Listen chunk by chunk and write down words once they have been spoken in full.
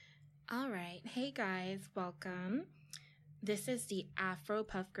All right. Hey guys, welcome. This is the Afro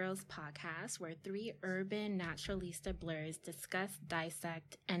Puff Girls podcast, where three urban naturalista blurs discuss,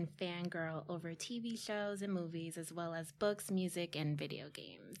 dissect, and fangirl over TV shows and movies, as well as books, music, and video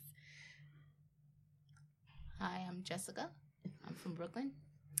games. Hi, I'm Jessica. I'm from Brooklyn.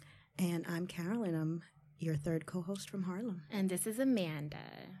 And I'm Carolyn. I'm your third co-host from Harlem. And this is Amanda.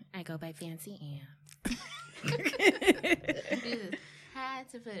 I go by Fancy Ann. You had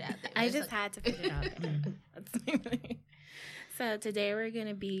to put it out there. I just had to put it out there. So today we're going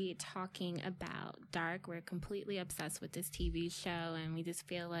to be talking about Dark. We're completely obsessed with this TV show, and we just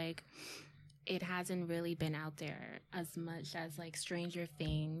feel like it hasn't really been out there as much as like Stranger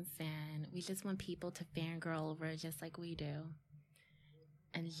Things, and we just want people to fangirl over it just like we do.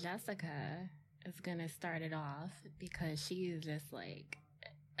 And Jessica is going to start it off because she is just like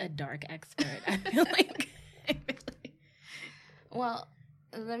a Dark expert. I feel like. Well,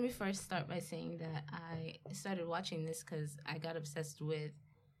 let me first start by saying that I started watching this because I got obsessed with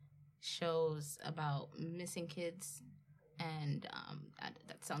shows about missing kids, and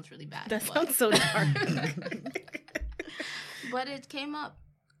that sounds really bad. That sounds so dark. But it came up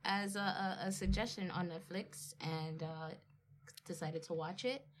as a suggestion on Netflix, and decided to watch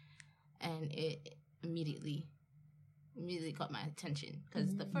it, and it immediately caught my attention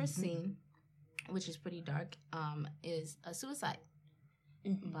because the first scene, which is pretty dark, is a suicide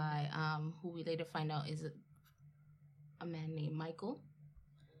by who we later find out is a man named Michael.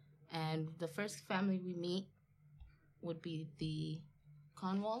 And the first family we meet would be the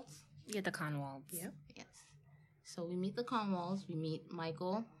Conwalls. Yeah, the Conwalls. Yep. Yes. So we meet the Conwalls. We meet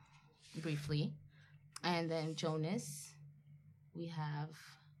Michael briefly. And then Jonas. We have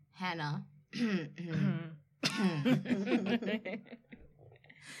Hannah.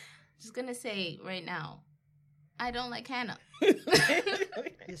 Just going to say right now, I don't like Hannah.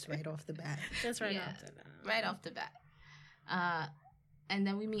 Just right off the bat. Right off the bat. And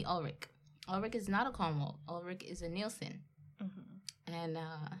then we meet Ulrich. Ulrich is not a Cornwall. Ulrich is a Nielsen. And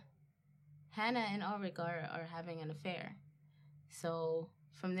Hannah and Ulrich are having an affair. So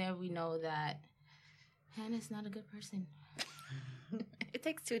from there we know that Hannah's not a good person. It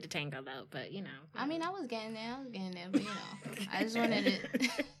takes two to tango, though, but, you know. I mean, I was getting there, but, you know, I just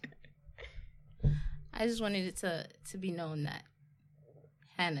wanted it to be known that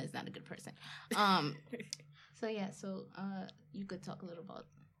Hannah is not a good person. So you could talk a little about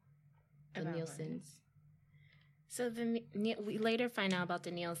the Nielsens. So we later find out about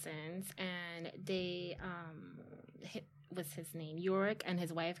the Nielsens, and they, what's his name? Yorick and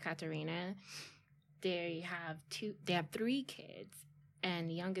his wife, Katerina. They have three kids, and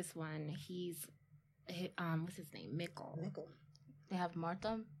the youngest one, what's his name? Mikkel. They have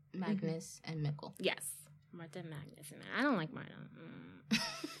Martha, Magnus, and Mikkel. Yes, Martha and Magnus. And I don't like Martha.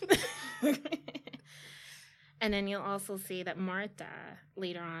 And then you'll also see that Martha,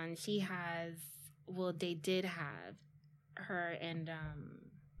 later on, they did have her and,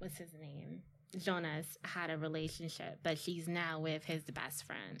 what's his name? Jonas had a relationship, but she's now with his best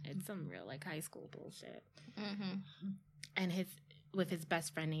friend. It's some real, like, high school bullshit. And with his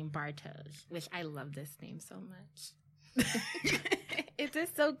best friend named Bartosz, which I love this name so much. It's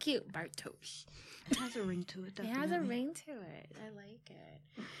just so cute, Bartosz. It has a ring to it, definitely. It has a ring to it. I like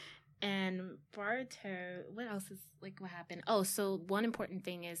it. And Bartosz, what else is, like, what happened? Oh, so one important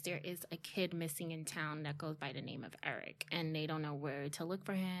thing is there is a kid missing in town that goes by the name of Eric, and they don't know where to look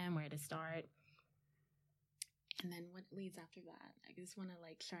for him, where to start. And then what leads after that? I just want to,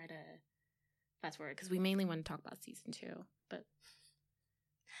 like, try to fast forward, because we mainly want to talk about season 2, but...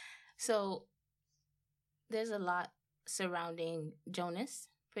 So, there's a lot surrounding Jonas,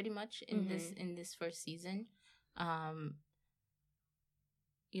 pretty much, in this first season.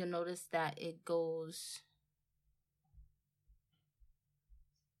 You'll notice that it goes...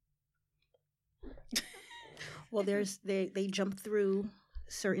 Well, they jump through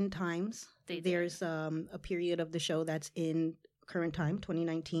certain times. There's a period of the show that's in current time,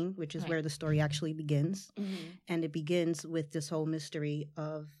 2019, which is where the story actually begins. And it begins with this whole mystery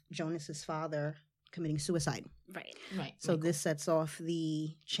of Jonas's father committing suicide. Right. So Michael. This sets off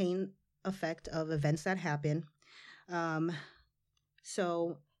the chain effect of events that happen.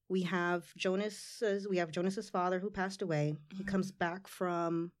 So we have Jonas's father who passed away. He comes back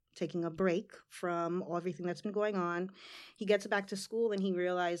from taking a break from everything that's been going on. He gets back to school and he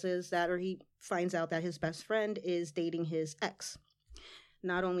he finds out that his best friend is dating his ex.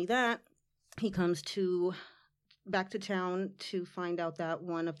 Not only that, he comes back to town to find out that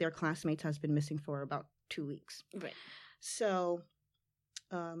one of their classmates has been missing for about 2 weeks. Right. So,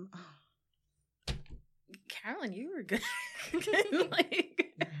 Carolyn, you were good.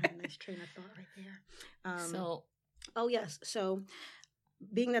 Nice train of thought right there. So, oh yes. So,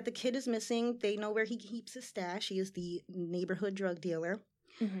 being that the kid is missing, they know where he keeps his stash. He is the neighborhood drug dealer.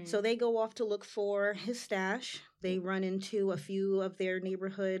 Mm-hmm. So they go off to look for his stash. They run into a few of their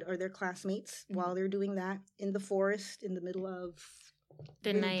neighborhood or their classmates while they're doing that in the forest in the middle of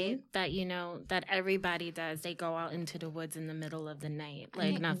the night that, that everybody does. They go out into the woods in the middle of the night,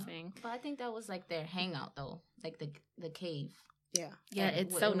 like nothing. But I think that was like their hangout, though, like the cave. Yeah. Yeah,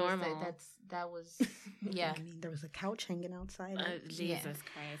 it's so normal. That was, yeah. I mean, there was a couch hanging outside. Jesus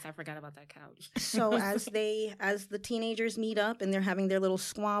Christ, I forgot about that couch. So as the teenagers meet up and they're having their little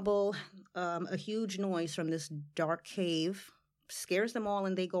squabble, a huge noise from this dark cave scares them all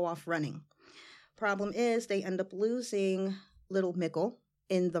and they go off running. Problem is, they end up losing little Mickle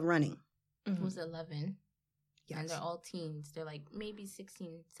in the running. It was 11. Yes. And they're all teens. They're like maybe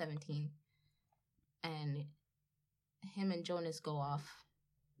 16, 17. And him and Jonas go off.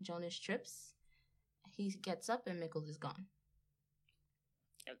 Jonas trips. He gets up and Mickle is gone.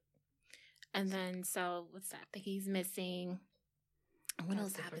 Yep. And then, so what's that? He's missing. What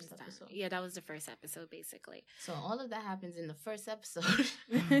else happens? Yeah, that was the first episode, basically. So all of that happens in the first episode.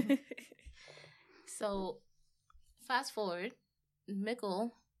 So fast forward,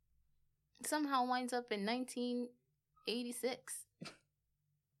 Mickle somehow winds up in 1986.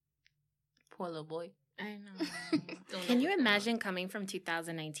 Poor little boy. I know. Can you imagine coming from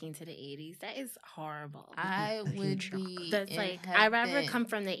 2019 to the 80s? That is horrible. I would be. That's like, I'd rather come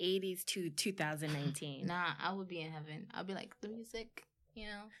from the 80s to 2019. Nah, I would be in heaven. I'd be like the music,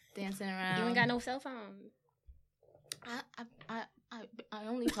 dancing around. You ain't got no cell phone. I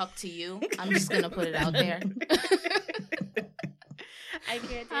only talk to you. I'm just gonna put it out there. I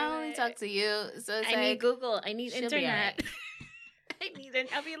can't do I only talk to you. So it's I need Google. I need internet. Right.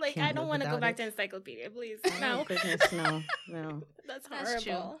 I'll be like, I don't want to go back to encyclopedia, please. No. Goodness, no. That's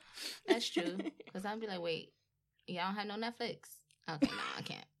horrible. That's true. Because I'll be like, wait, y'all don't have no Netflix? Okay, no, I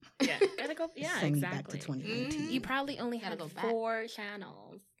can't. Yeah, gotta go. Yeah, Send exactly. me back to 2019. You probably only had go 4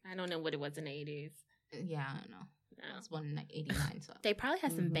 channels. I don't know what it was in the 80s. Yeah, I don't know. No. That was one in like 89. So they probably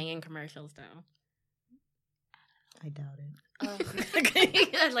had some banging commercials though. I doubt it. Oh,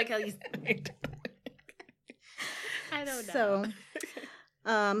 okay. I like how you. I don't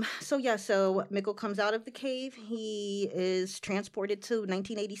know. So Mickle comes out of the cave. He is transported to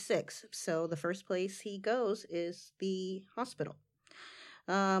 1986. So the first place he goes is the hospital.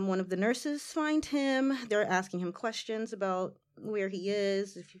 One of the nurses find him. They're asking him questions about where he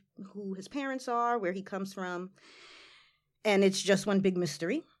is, who his parents are, where he comes from, and it's just one big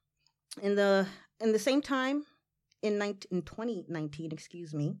mystery. In the same time, in 2019,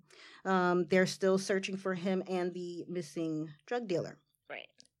 they're still searching for him and the missing drug dealer. Right.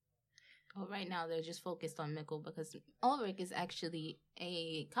 Well, right now they're just focused on Mickle because Ulrich is actually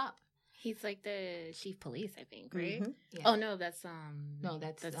a cop. He's like the chief police, I think, right? Mm-hmm. Yeah. Oh no, that's the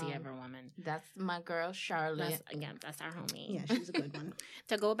other woman. That's my girl Charlotte. That's our homie. Yeah, she's a good one.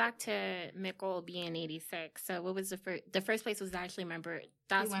 To go back to Mickle being 86. So what was the first place was actually, remember,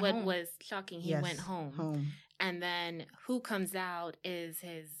 that's what home. Was shocking. He went home. And then who comes out is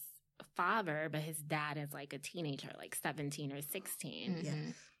his father, but his dad is like a teenager, like 17 or 16. Mm-hmm.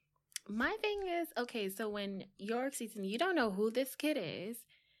 Yes. My thing is, okay, so when you're 16, you don't know who this kid is.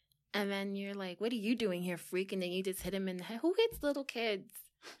 And then you're like, what are you doing here, freak? And then you just hit him in the head. Who hits little kids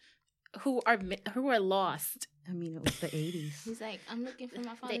who are lost? I mean, it was the 80s. He's like, I'm looking for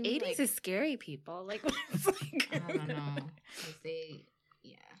my father. The 80s is scary, people. Like, I don't know.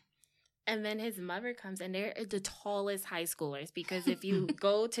 Yeah. And then his mother comes, and they're the tallest high schoolers because if you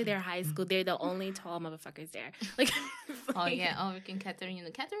go to their high school, they're the only tall motherfuckers there. Like, oh yeah, Ulrich and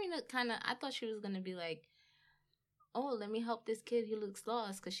Katharina. Katharina kind of, I thought she was gonna be like, oh, let me help this kid. He looks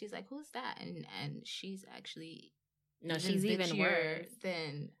lost. Because she's like, who's that? And she's actually... No, she's even worse.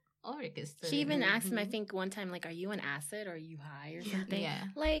 Than Ulrich is. She even asked him, I think, one time, like, are you on acid or are you high or something? Yeah.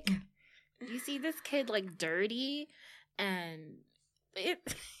 Like, you see this kid, like, dirty, and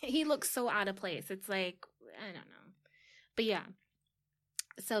he looks so out of place. It's like, I don't know. But yeah.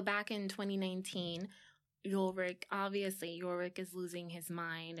 So back in 2019, Ulrich is losing his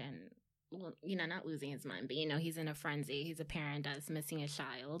mind and... Well, not losing his mind, but, he's in a frenzy. He's a parent that's missing a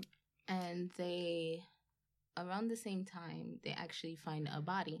child. And around the same time, they actually find a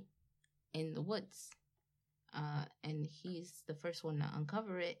body in the woods. And he's the first one to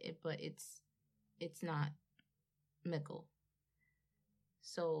uncover it, but it's not Mickle.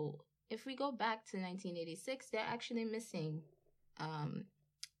 So if we go back to 1986, they're actually missing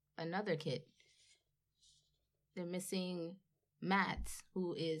another kid. They're missing Mads,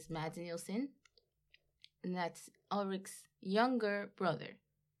 who is Mads Nielsen, and that's Ulrich's younger brother.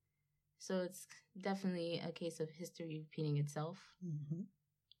 So it's definitely a case of history repeating itself. Mm-hmm.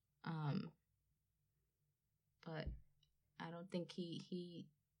 But I don't think he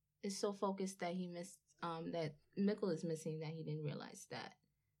is so focused that he missed that Mikkel is missing, that he didn't realize that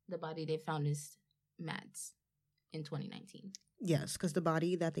the body they found is Matt's in 2019. Yes, because the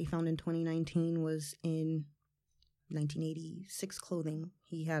body that they found in 2019 was in 1986 clothing.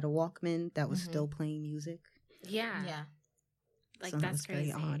 He had a Walkman that was still playing music. Yeah. Yeah. Like, So that's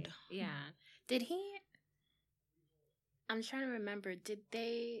very crazy. odd. Yeah. Did he... I'm trying to remember. Did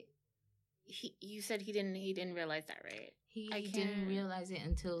they... You said he didn't realize that, right? He didn't realize it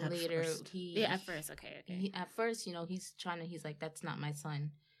until At later. first. At first. Okay. At first, he's like, that's not my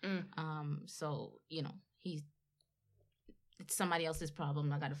son. So, it's somebody else's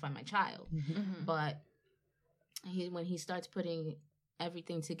problem. I got to find my child. Mm-hmm. But when he starts putting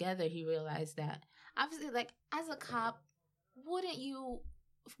everything together, he realized that, obviously, like, as a cop, wouldn't you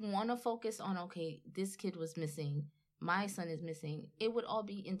want to focus on, okay, this kid was missing, my son is missing. It would all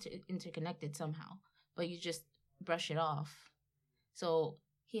be interconnected somehow, but you just brush it off. So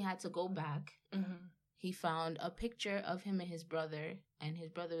he had to go back. Mm-hmm. He found a picture of him and his brother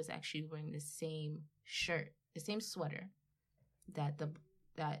was actually wearing the same shirt, the same sweater that the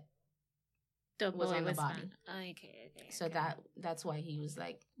was on the body. Okay. So that's why he was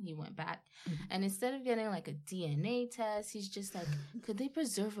like, he went back. Mm-hmm. And instead of getting like a DNA test, he's just like, could they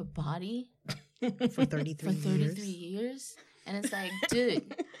preserve a body for 33 years? And it's like,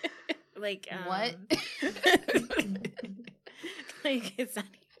 dude, like, what? Like, it's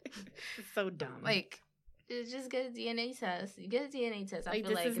so dumb. Like, just get a DNA test. You get a DNA test. I like, feel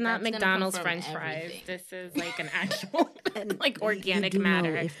this like is not McDonald's French everything. fries. This is like an actual, And like, organic you do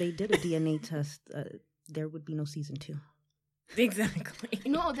matter. know if they did a DNA test, there would be no season 2. Exactly.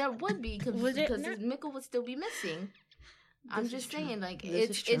 No, there would be because No. Mikkel would still be missing. I'm This just is true. saying, like, This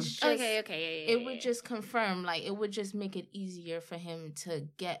it's is true. just Okay. it would just confirm, like, it would just make it easier for him to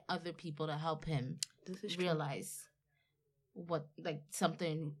get other people to help him This is true. realize what, like,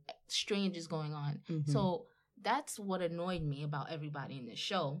 something strange is going on. Mm-hmm. So that's what annoyed me about everybody in this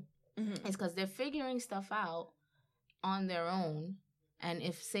show, is because they're figuring stuff out on their own. And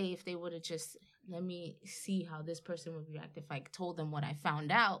if they would have just, let me see how this person would react if I told them what I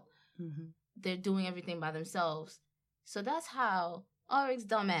found out, they're doing everything by themselves. So that's how Ulrich's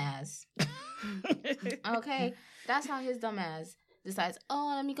dumbass, okay, that's how his dumbass decides,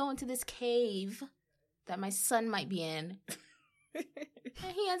 oh, let me go into this cave that my son might be in.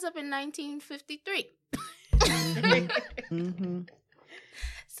 And he ends up in 1953.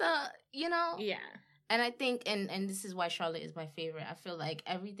 So, Yeah. and I think, and this is why Charlotte is my favorite. I feel like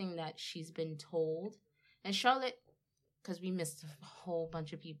everything that she's been told, and Charlotte, because we missed a whole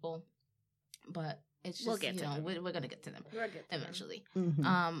bunch of people, but it's just, We'll get to them. we're going to get to them eventually.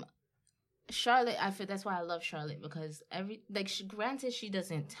 Mm-hmm. Charlotte, I feel that's why I love Charlotte, because granted, she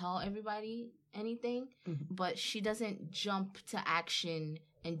doesn't tell everybody anything, but she doesn't jump to action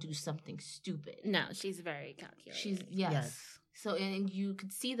and do something stupid. No, she's very calculated. Yes. So, and you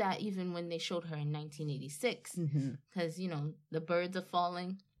could see that even when they showed her in 1986, because, the birds are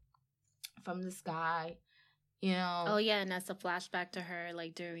falling from the sky, Oh, yeah, and that's a flashback to her,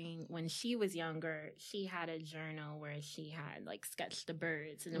 like, during when she was younger, she had a journal where she had, like, sketched the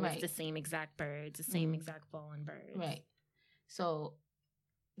birds, and it was the same exact birds, the same exact fallen birds. Right. So,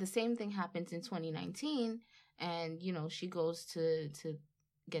 the same thing happens in 2019, and, she goes to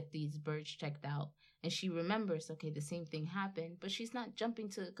get these birds checked out, and she remembers, okay, the same thing happened, but she's not jumping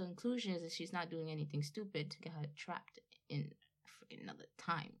to conclusions, and she's not doing anything stupid to get her trapped in freaking another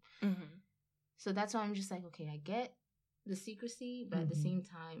time. So that's why I'm just like, okay, I get the secrecy, but at the same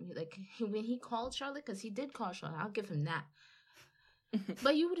time, like, when he called Charlotte, because he did call Charlotte, I'll give him that.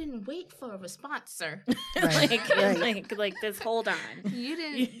 But you didn't wait for a response, sir. Right. like this, hold on. You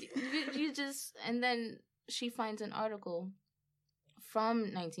didn't, you just, and then she finds an article from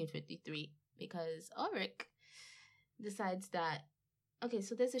 1953, because Ulrich decides that, okay,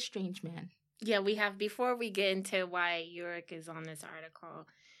 so there's a strange man. Yeah, we have, before we get into why Ulrich is on this article,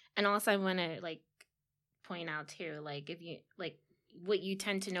 and also I want to, like, point out, too, like, if you, like, what you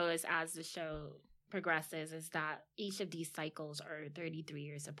tend to notice as the show progresses is that each of these cycles are 33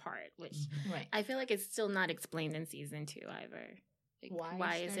 years apart, which I feel like it's still not explained in season 2 either. Like,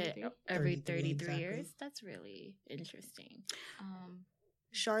 why is it every 33 exactly. years? That's really interesting.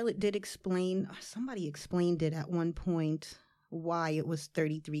 Charlotte did explain, somebody explained it at one point, why it was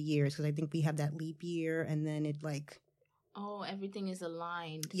 33 years, because I think we have that leap year, and then it, like... Oh, everything is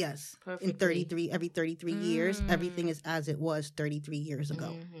aligned. Yes. Perfectly. In every 33 years, everything is as it was 33 years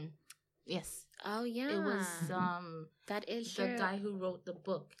ago. Yes. Oh yeah, It was that is the true. guy who wrote the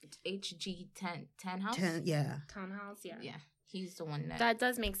book, H.G. Tenhouse. Townhouse. Yeah, he's the one That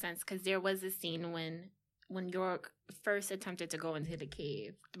does make sense because there was a scene when York first attempted to go into the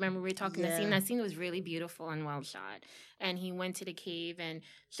cave. Remember we were talking that scene? That scene was really beautiful and well shot. And he went to the cave, and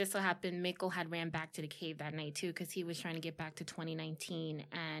just so happened Mikkel had ran back to the cave that night too because he was trying to get back to 2019.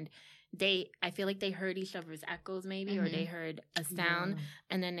 And I feel like they heard each other's echoes maybe, or they heard a sound,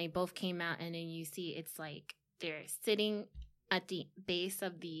 and then they both came out, and then you see it's like they're sitting at the base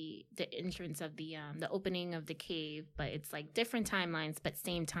of the entrance of the opening of the cave, but it's like different timelines, but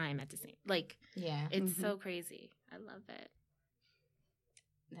same time at the same, like, yeah, it's so crazy. I love it.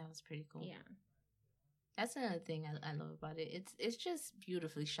 That was pretty cool. Yeah, that's another thing I love about it. It's just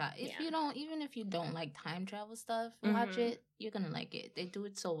beautifully shot. Even if you don't like time travel stuff, watch it. You're gonna like it. They do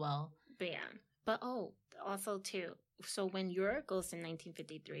it so well. But also too. So when York goes in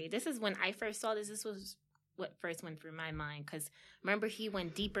 1953, this is when I first saw this. This was what first went through my mind, because remember he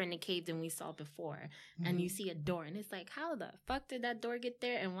went deeper in the cave than we saw before, and you see a door, and it's like, how the fuck did that door get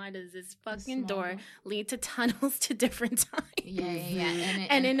there, and why does this fucking door lead to tunnels to different times? Yeah.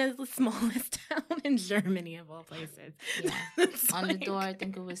 And in the smallest town in Germany of all places. Yeah. On the door, I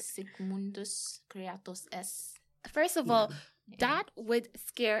think it was Sigmundus Creatus S. First of all, that would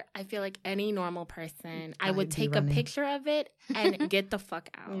scare, I feel like, any normal person. I would take a picture of it and get the fuck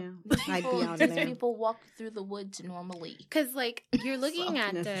out. Yeah. These people walk through the woods normally. Because, like, you're looking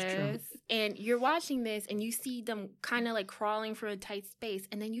at this and you're watching this and you see them kind of like crawling through a tight space,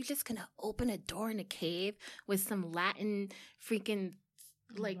 and then you're just going to open a door in a cave with some Latin freaking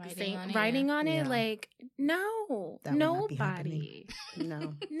like writing on it. Like, no, nobody.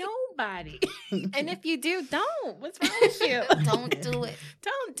 No. Nobody. And if you do, don't. What's wrong with you? Don't do it.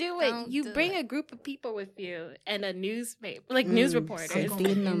 Don't do it. You bring a group of people with you and a newspaper, like news reporters.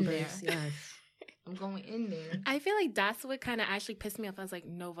 Safety in numbers, yes. I'm going in there. I feel like that's what kind of actually pissed me off. I was like,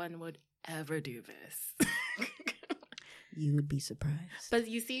 no one would ever do this. You would be surprised. But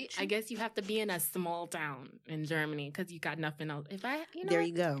you see, I guess you have to be in a small town in Germany because you got nothing else. There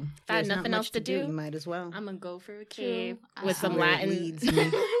you go. If I had nothing else to do, you might as well. I'm gonna go for a cave with some Latin,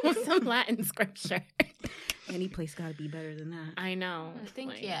 with some Latin scripture. Any place got to be better than that. I know. I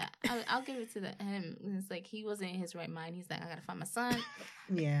think I'll give it to him. It's like he wasn't in his right mind. He's like, I gotta find my son.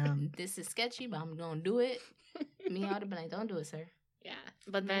 Yeah. This is sketchy, but I'm gonna do it. Me, I would have been like, don't do it, sir. Yeah,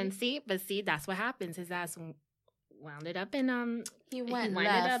 but then see, that's what happens. His ass wound it up in he went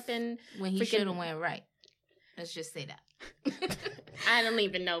left in when he should have went right. Let's just say that. I don't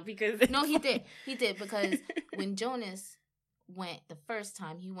even know because no, he did because when Jonas went the first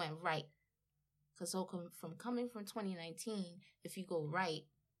time, he went right. Because from coming from 2019, if you go right,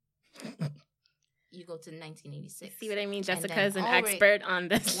 you go to 1986. See what I mean? Jessica is an expert on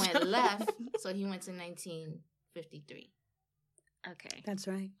this. Went left, so he went to 1953. Okay, that's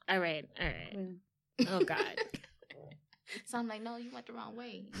right. All right. Yeah. Oh God. So I'm like, no, you went the wrong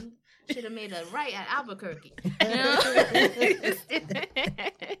way. You should have made a right at Albuquerque.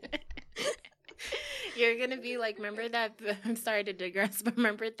 You're gonna be like, remember that? I'm sorry to digress, but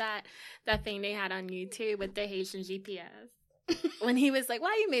remember that thing they had on YouTube with the Haitian GPS when he was like,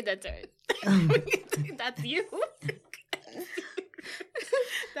 "Why you made that turn?" That's you.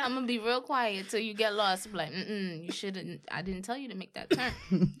 I'm gonna be real quiet till you get lost. I'm like, you shouldn't. I didn't tell you to make that turn.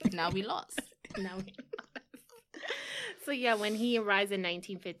 Now we lost. So yeah, when he arrives in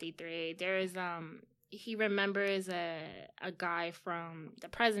 1953, there is he remembers a guy from the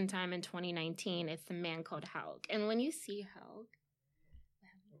present time in 2019. It's a man called Helg. And when you see Helg,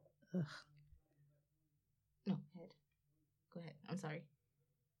 no, go ahead. I'm sorry.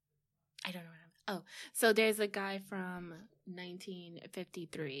 I don't know what I'm. Oh, so there's a guy from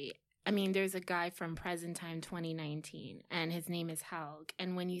 1953. I mean, there's a guy from present time 2019, and his name is Helg.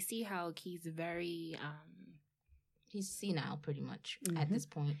 And when you see Helg, he's very he's senile pretty much at this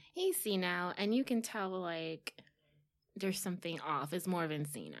point. He's senile, and you can tell, like, there's something off. It's more than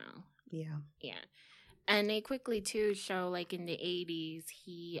senile. Yeah. Yeah. And they quickly, too, show, like, in the 80s,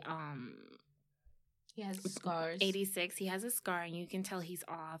 he has scars. 86, he has a scar, and you can tell he's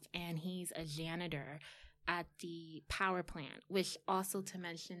off, and he's a janitor at the power plant, which also to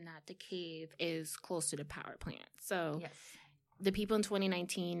mention that the cave is close to the power plant. So... Yes. The people in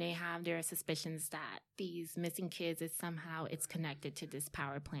 2019, they have their suspicions that these missing kids it's connected to this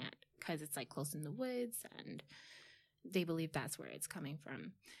power plant because it's like close in the woods, and they believe that's where it's coming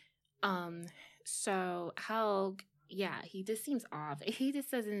from. So Helg, he just seems off. He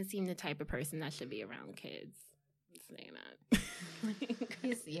just doesn't seem the type of person that should be around kids. saying that.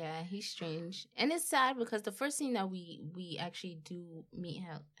 He's strange. And it's sad because the first thing that we actually do meet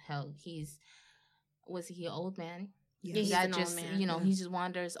Helg, was he an old man? Yeah, he's That an just, old man. he just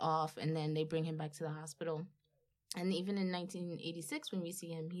wanders off, and then they bring him back to the hospital. And even in 1986, when we see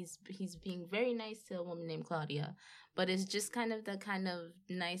him, he's being very nice to a woman named Claudia. But it's just kind of the kind of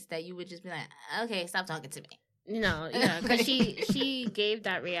nice that you would just be like, okay, stop talking to me. Because she gave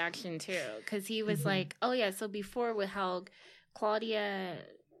that reaction too. Because he was like, oh yeah, so before with Helg, Claudia,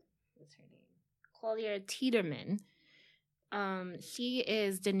 what's her name? Claudia Tiedemann. She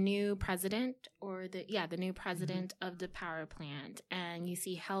is the new president, the new president of the power plant. And you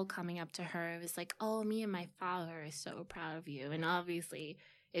see Helg coming up to her. It was like, oh, me and my father are so proud of you. And obviously,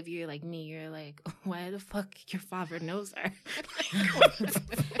 if you're like me, you're like, why the fuck your father knows her?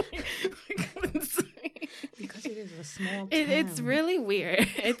 Because it is a small town. It's really weird.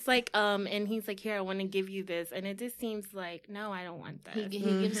 It's like, and he's like, here, I want to give you this. And it just seems like, no, I don't want that.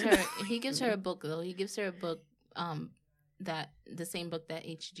 He gives her a book, though. He gives her a book, that the same book that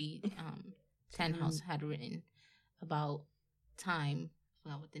H.G. Tannhaus had written about time. I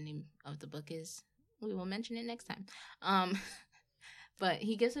forgot what the name of the book is. We will mention it next time. But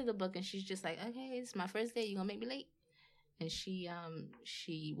he gives her the book, and she's just like, okay, it's my first day. You gonna make me late? And she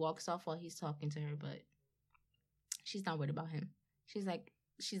walks off while he's talking to her, but she's not worried about him. She's like,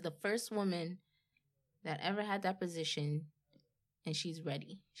 she's the first woman that ever had that position, and she's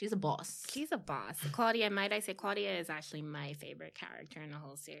ready. She's a boss. She's a boss. Claudia, might I say, Claudia is actually my favorite character in the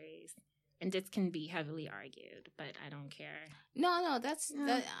whole series. And this can be heavily argued, but I don't care. No, that's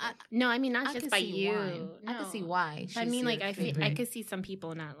that. I mean, not just by you. I can see why. I mean, like, I could see some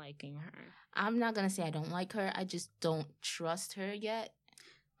people not liking her. I'm not gonna say I don't like her. I just don't trust her yet.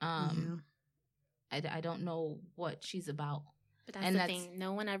 I don't know what she's about. But that's the thing.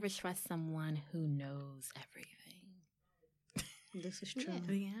 No one ever trusts someone who knows everything. This is true.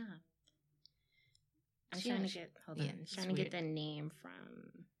 Yeah. I'm trying to get. Hold on. I'm trying to get the name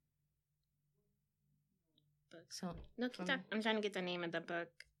from. So no, I'm trying to get the name of the book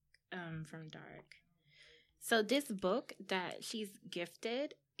from Dark. So this book that she's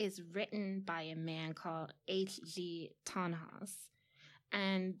gifted is written by a man called H.G. Tannhaus.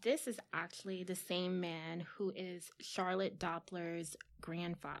 And this is actually the same man who is Charlotte Doppler's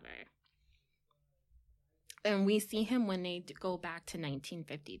grandfather. And we see him when they go back to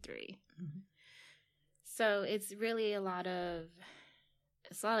 1953. Mm-hmm. So it's really a lot of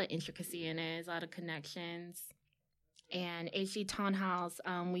intricacy in it, a lot of connections. And H.G. Tannhaus,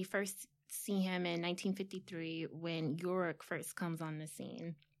 we first see him in 1953 when Yorick first comes on the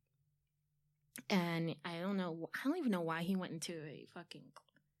scene. And I don't even know why he went into a fucking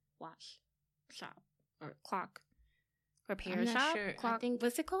watch shop or clock repair shop. Sure. Clock,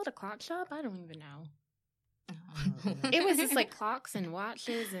 was it called a clock shop? I don't even know. It was just like clocks and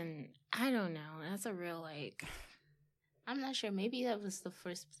watches, and I don't know. That's a real I'm not sure. Maybe that was the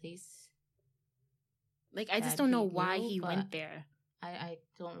first place. I just don't know why he went there. I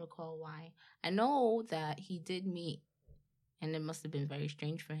don't recall why. I know that he did meet, and it must have been very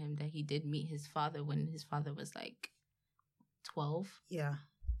strange for him that he did meet his father when his father was 12. Yeah.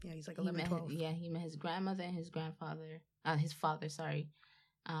 Yeah, he's 11, 12. He met his grandmother and his grandfather. His father, sorry.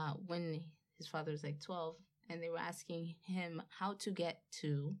 When his father was 12, and they were asking him how to get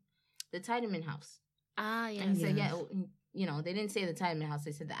to the Tiedemann house. Ah, yeah. And he said, they didn't say the Tiedemann house,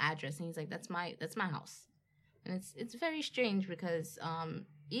 they said the address. And he's like, that's my house. And it's very strange because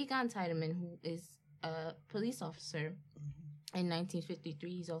Egon Tiedemann, who is a police officer in 1953,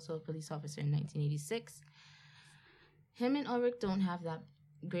 he's also a police officer in 1986. Him and Ulrich don't have that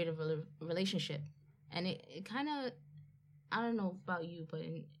great of a relationship. And it kind of, I don't know about you, but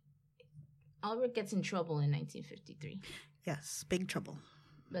Ulrich gets in trouble in 1953. Yes, big trouble.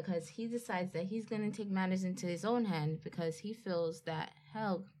 Because he decides that he's going to take matters into his own hand because he feels that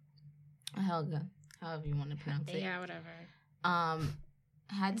Helga, however you want to pronounce it. Yeah, whatever.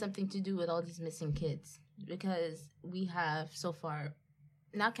 Had something to do with all these missing kids. Because we have so far,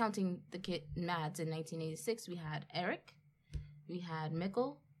 not counting the kid Mads in 1986, we had Eric, we had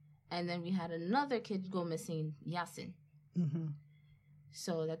Mikkel, and then we had another kid go missing, Yasin. Mm-hmm.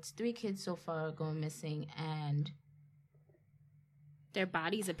 So that's 3 kids so far going missing, and their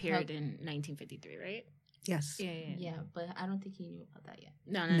bodies appeared in 1953, right? Yes. Yeah, but I don't think he knew about that yet.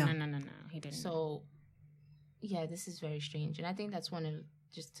 No, he didn't. So, yeah, this is very strange. And I think that's one of,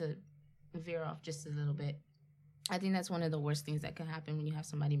 just to veer off just a little bit, I think that's one of the worst things that can happen when you have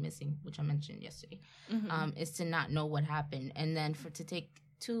somebody missing, which I mentioned yesterday, is to not know what happened. And then to take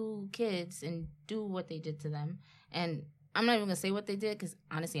 2 kids and do what they did to them. And I'm not even going to say what they did because,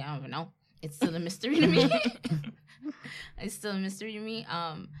 honestly, I don't even know. It's still a mystery to me. It's still a mystery to me.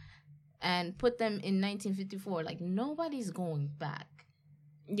 And put them in 1954. Like, nobody's going back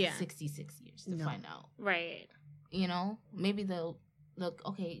 66 years to find out. Right. You know? Maybe they'll look,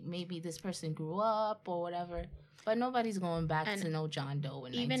 okay, maybe this person grew up or whatever. But nobody's going back to know John Doe.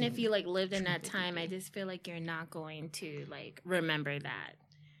 Even if you, like, lived in that time, I just feel like you're not going to, like, remember that.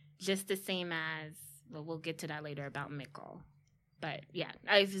 Just the same as, well, we'll get to that later about Mickle. But, yeah,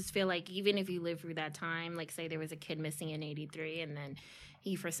 I just feel like even if you live through that time, like, say there was a kid missing in 83 and then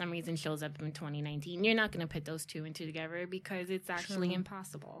he, for some reason, shows up in 2019, you're not going to put those two and two together because it's actually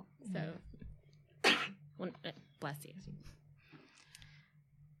impossible. So, bless you.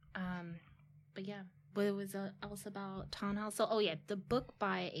 But, yeah. But it was else about Tannhaus. So, the book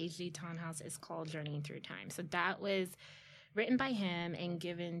by H.G. Tannhaus is called Journeying Through Time. So that was written by him and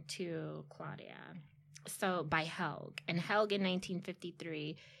given to Claudia. So by Helg. And Helg in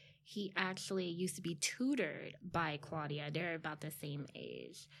 1953, he actually used to be tutored by Claudia. They're about the same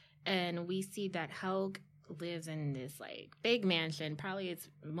age. And we see that Helg lives in this, like, big mansion. Probably it's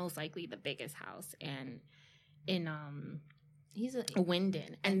most likely the biggest house in he's a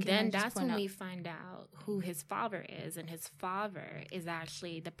Winden. And then that's when we find out who his father is. And his father is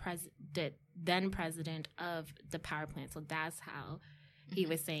actually the then president of the power plant. So that's how he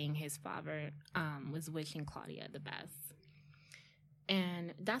was saying his father was wishing Claudia the best.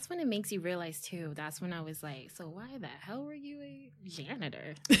 And that's when it makes you realize, too. That's when I was like, so why the hell were you a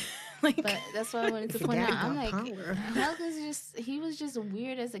janitor? But that's what I wanted to point out. I'm like, he was just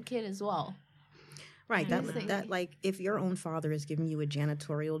weird as a kid as well. Right, that like, if your own father is giving you a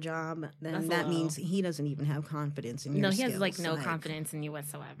janitorial job, then that means he doesn't even have confidence in your skills. No, he has, like, no confidence in you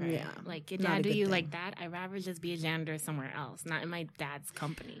whatsoever. Yeah. Like, your dad do you like that? I'd rather just be a janitor somewhere else, not in my dad's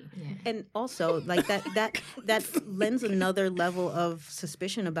company. Yeah. And also, like, that lends another level of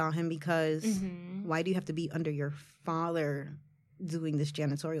suspicion about him because why do you have to be under your father doing this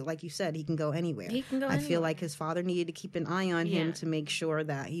janitorial? Like you said, he can go anywhere. I feel like his father needed to keep an eye on him to make sure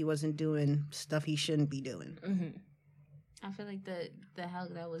that he wasn't doing stuff he shouldn't be doing. I feel like the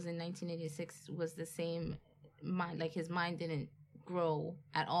Helg that was in 1986 was the same mind. Like, his mind didn't grow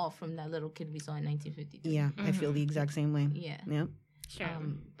at all from that little kid we saw in 1952. Yeah, I feel the exact same way. Yeah. Sure.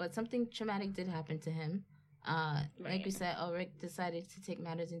 But something traumatic did happen to him. Like we said, Ulrich decided to take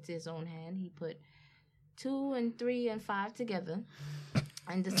matters into his own hand. He put 2 and 3 and 5 together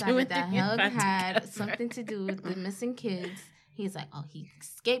and decided that Helg had something to do with the missing kids. He's like, he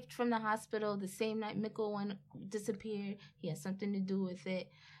escaped from the hospital the same night Mickle disappeared. He had something to do with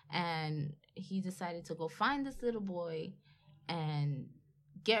it. And he decided to go find this little boy and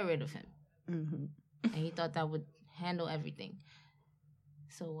get rid of him. And he thought that would handle everything.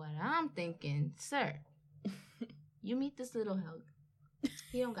 So what I'm thinking, sir, you meet this little Helg.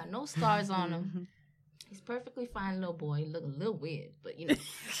 He don't got no scars on him. He's perfectly fine little boy. Look a little weird, but, you know.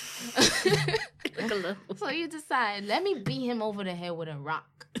 So you decide, let me beat him over the head with a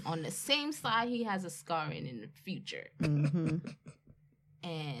rock on the same side he has a scar in the future.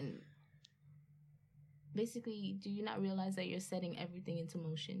 And basically, do you not realize that you're setting everything into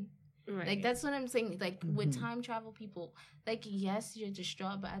motion? Right. Like, that's what I'm saying. Like, with time travel people, like, yes, you're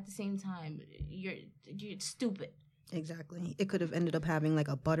distraught, but at the same time, you're stupid. Exactly. It could have ended up having, like,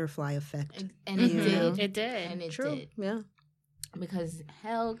 a butterfly effect. And it did. It did. And it True. did. Yeah. Because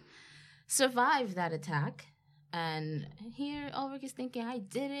Helg survived that attack. And here Ulrich is thinking, I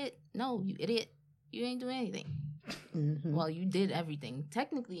did it. No, you idiot. You ain't doing anything. Well, you did everything.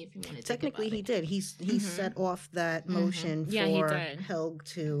 Technically, if you want to Technically, he did. He set off that motion for Helg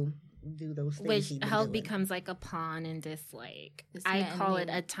to do those things. Which Helg becomes like a pawn in this, like, I call it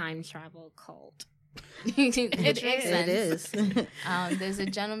a time travel cult. It is. There's a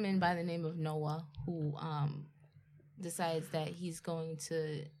gentleman by the name of Noah who decides that he's going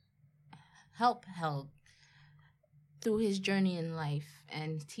to help Helg through his journey in life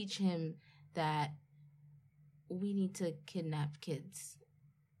and teach him that we need to kidnap kids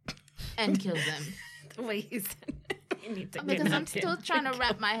and kill them. The way you said it. Because I'm still trying to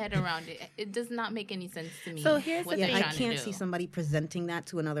wrap my head around it. It does not make any sense to me. So here's the thing. I can't see somebody presenting that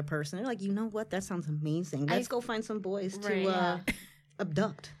to another person. They're like, you know what? That sounds amazing. Let's go find some boys to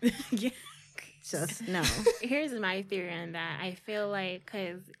abduct. Just no. Here's my theory on that. I feel like,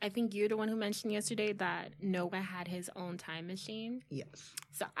 because I think you're the one who mentioned yesterday that Noah had his own time machine. Yes.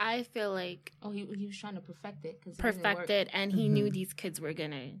 So I feel like... he was trying to perfect it. And he knew these kids were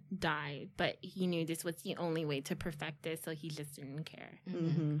going to die, but he knew this was the only way to perfect it, so he just didn't care.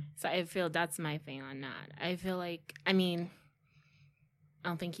 So I feel that's my thing on that. I feel like, I mean... I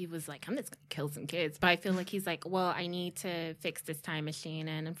don't think he was like, I'm just going to kill some kids. But I feel like he's like, well, I need to fix this time machine.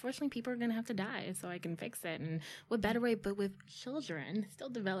 And unfortunately, people are going to have to die so I can fix it. And what better way but with children still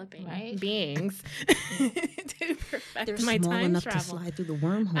developing beings to perfect They're my small time enough travel. to slide through the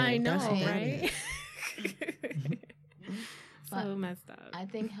wormhole. I know, That's what right? But So messed up. I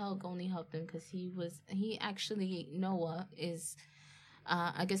think Helg only helped him because Noah is,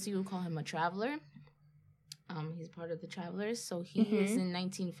 I guess you would call him a traveler. He's part of the Travelers. So he is in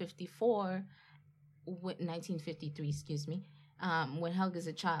 1953, excuse me, when Helg is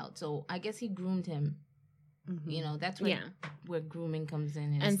a child. So I guess he groomed him. You know, that's where grooming comes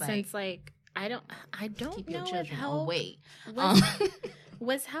in. And since I don't keep know your if children Helg away.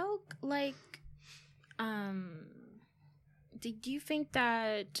 was Helg like, did you think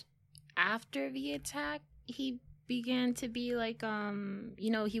that after the attack he began to be like,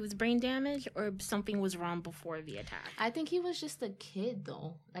 he was brain damaged, or something was wrong before the attack? I think he was just a kid,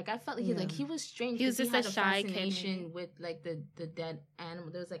 though. Like, I felt like he was strange. He was just had a shy fascination kid with like the dead animal.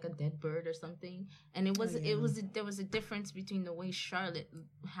 There was like a dead bird or something, and there was a difference between the way Charlotte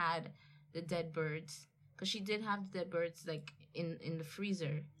had the dead birds, because she did have the dead birds like in the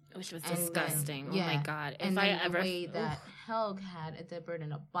freezer. Which was disgusting. Oh my god! And the way that Helg had a dead bird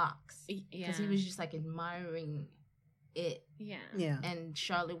in a box, because he was just like admiring it. Yeah. And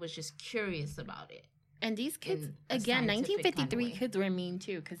Charlotte was just curious about it. And these kids, again, 1953 kids were mean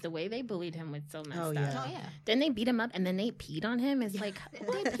too, because the way they bullied him was so messed up. Oh yeah. Then they beat him up, and then they peed on him. It's like, they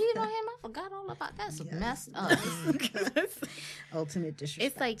peed on him. I forgot all about that. It's messed up. Ultimate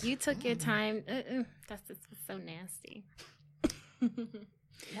disrespect. It's like you took your time. That's just so nasty.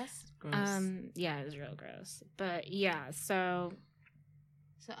 That's gross. Yeah, it was real gross. But yeah, so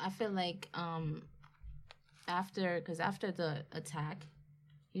I feel like after the attack,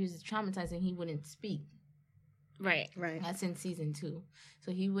 he was traumatized and he wouldn't speak. Right. That's in season 2.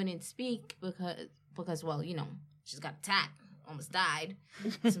 So he wouldn't speak because well, she's got attacked, almost died.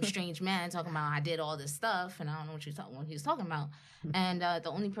 Some strange man talking about I did all this stuff and I don't know what he was talking about. And the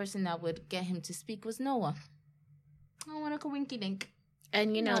only person that would get him to speak was Noah. I want a kawinky dink.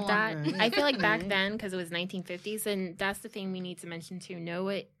 And I feel like back then, because it was 1950s, and that's the thing we need to mention too.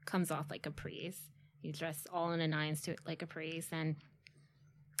 Noah comes off like a priest. He's dressed all in the nines to like a priest, and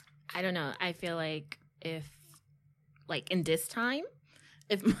I don't know. I feel like if, like in this time,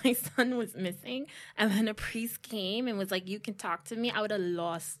 if my son was missing and then a priest came and was like, "You can talk to me," I would have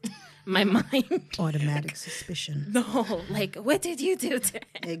lost my mind. Automatic suspicion. No, like, what did you do to him?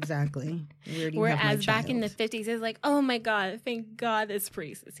 Exactly. Whereas back in the 50s, it's like, oh my God, thank God this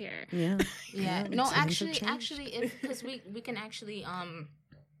priest is here. Yeah. Yeah. No, actually, because we can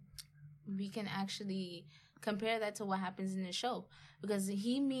actually compare that to what happens in the show, because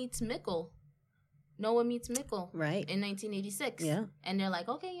he meets Mikkel. Noah meets Mikkel in 1986. Yeah. And they're like,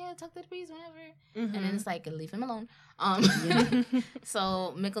 okay, yeah, talk to the priest, whatever. Mm-hmm. And then it's like, leave him alone.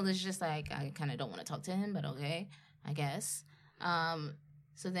 So Mikkel is just like, I kind of don't want to talk to him, but okay, I guess.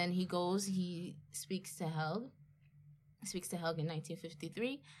 So then he goes, he speaks to Helg in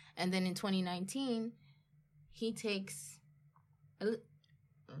 1953. And then in 2019, he takes... Oh,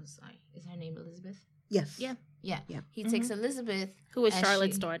 sorry. Is her name Elizabeth? Yes. Yeah. He takes Elizabeth, who is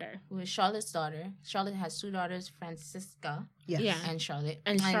Charlotte's daughter. Charlotte has 2 daughters, Francisca and Charlotte.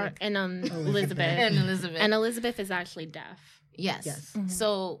 And Elizabeth. And Elizabeth is actually deaf. Yes. Mm-hmm.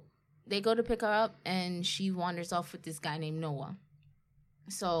 So they go to pick her up, and she wanders off with this guy named Noah.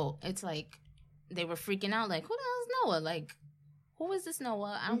 So it's like they were freaking out, like, who the hell is Noah? Like, who is this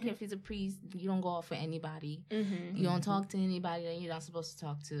Noah? I don't care if he's a priest. You don't go off with anybody. Mm-hmm. You don't talk to anybody that you're not supposed to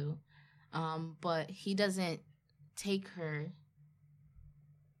talk to. But he doesn't take her,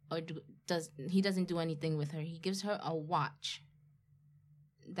 or he doesn't do anything with her. He gives her a watch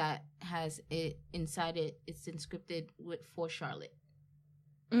that has it inside it. It's inscripted for Charlotte.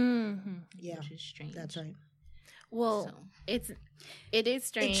 Mm-hmm. Yeah, which is strange. That's right. Well, it is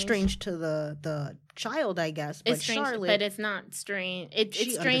strange. It's strange to the child, I guess. But it's strange, Charlotte, but it's not strange.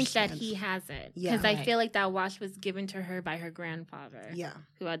 It's strange that he has it, because I feel like that watch was given to her by her grandfather. Yeah,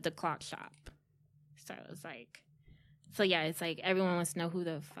 who had the clock shop. So it's like, it's like everyone wants to know who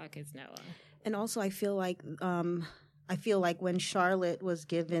the fuck is Noah. And also, I feel like when Charlotte was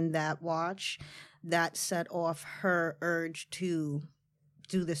given that watch, that set off her urge to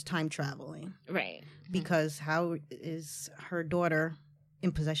do this time traveling. Right. Because how is her daughter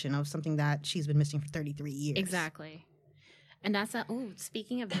in possession of something that she's been missing for 33 years? Exactly. And that's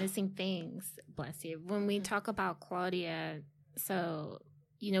speaking of missing things, bless you. When we talk about Claudia, so,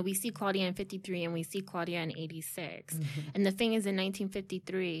 we see Claudia in 53 and we see Claudia in 86. Mm-hmm. And the thing is, in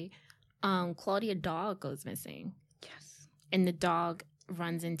 1953, Claudia's dog goes missing. Yes. And the dog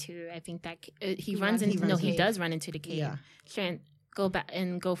runs into, I think that he does run into the cave. Yeah. Go back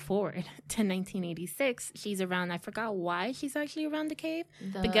and go forward to 1986. She's around. I forgot why she's actually around the cave.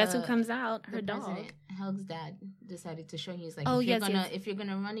 But guess who comes out? Her dog. Helg's dad decided to show. He's like, if you're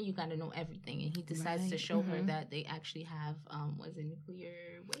gonna run it, you gotta know everything. And he decides to show her that they actually have nuclear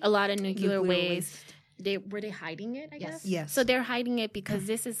waste? A lot of nuclear waste. Were they hiding it? I guess. Yes. So they're hiding it because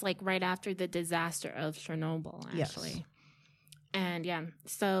this is like right after the disaster of Chernobyl, actually. Yes. And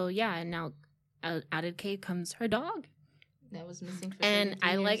and now out of the cave comes her dog. That was missing for and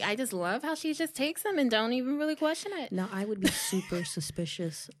I just love how she just takes them and don't even really question it. Now, I would be super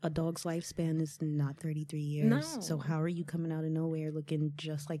suspicious. A dog's lifespan is not 33 years. No. So how are you coming out of nowhere looking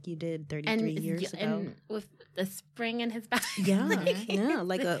just like you did 33 years ago? And with the spring in his back. Yeah,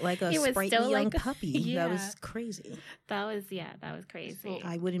 like a sprightly young puppy. Yeah. That was crazy. That was crazy.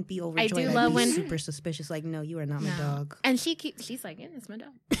 I wouldn't be overjoyed. I do love when super suspicious. Like, no, you are not my dog. And she's like, it's my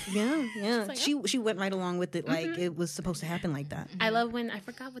dog. Yeah. Like, she went right along with it like it was supposed to happen like that. I love when I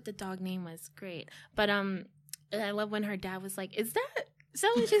forgot what the dog name was. Great, but I love when her dad was like, "Is that so?"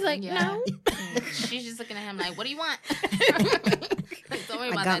 And she's like, "No." She's just looking at him like, "What do you want?" Don't worry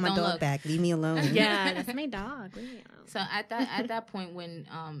about I got that. my Don't dog look. back. Leave me alone. Yeah, that's my dog. So at that point, when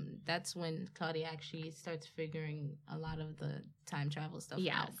that's when Claudia actually starts figuring a lot of the time travel stuff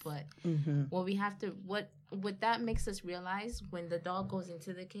out. But what that makes us realize, when the dog goes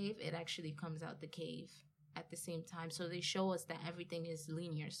into the cave, it actually comes out the cave at the same time. So they show us that everything is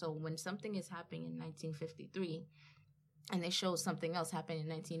linear. So when something is happening in 1953 and they show something else happening in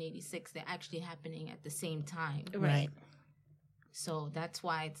 1986, they're actually happening at the same time. Right. So that's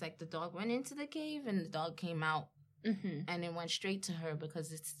why it's like the dog went into the cave and the dog came out and it went straight to her,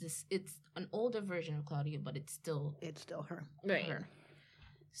 because it's an older version of Claudia, but it's still her. Right. Her.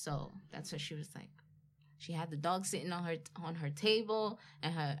 So that's what she was like. She had the dog sitting on her table,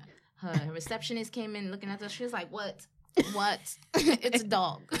 and her receptionist came in looking at her. She was like, "What? It's a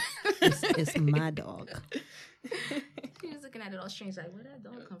dog. It's my dog." She was looking at it all strange, like, "Where did that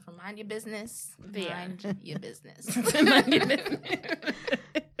dog come from? Mind your business. Mind your business." Mind your business.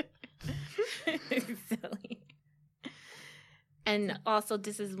 Silly. And also,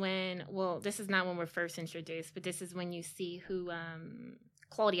 this is not when we're first introduced, but this is when you see who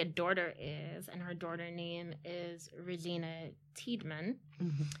Claudia's daughter is, and her daughter name is Regina Tiedemann.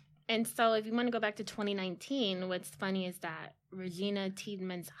 Mm-hmm. And so if you want to go back to 2019, what's funny is that Regina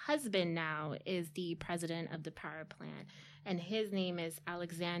Tiedemann's husband now is the president of the power plant, and his name is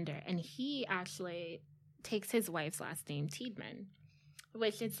Alexander, and he actually takes his wife's last name, Tiedemann,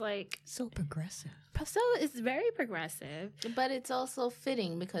 which is like... So progressive. So it's very progressive. But it's also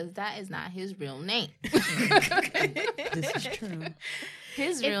fitting, because that is not his real name. This is true.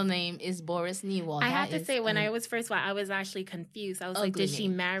 His real name is Boris Newald. I have to say, when I was first, I was actually confused. I was like, did she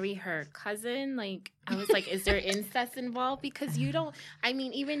marry her cousin? Like, I was like, is there incest involved? Because you don't, I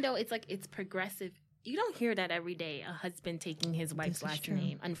mean, even though it's like, it's progressive, you don't hear that every day, a husband taking his wife's last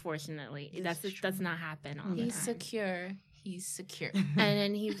name, unfortunately. That does not happen all the time. He's secure. And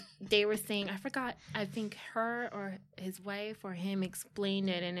then they were saying, I think her or his wife or him explained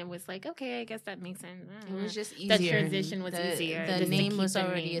it, and it was like, okay, I guess that makes sense. It was just easier. The transition was easier. The name was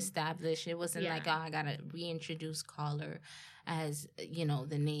already established. It wasn't like, oh, I gotta reintroduce caller as,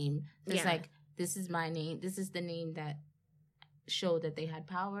 the name. It's like, this is my name. This is the name that showed that they had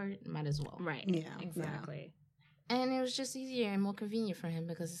power. Might as well. Right. Yeah. Exactly. Yeah. And it was just easier and more convenient for him,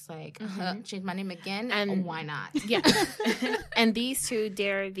 because it's like, change my name again, and why not? Yeah. And these two,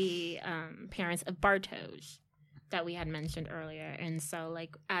 they're the parents of Bartosz that we had mentioned earlier. And so,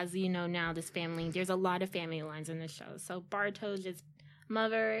 like, as you know now, this family, there's a lot of family lines in the show. So Bartosz's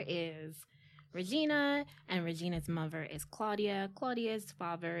mother is Regina, and Regina's mother is Claudia. Claudia's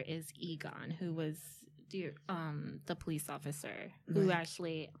father is Egon, who was the police officer who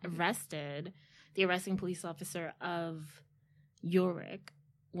actually arrested the arresting police officer of Yorick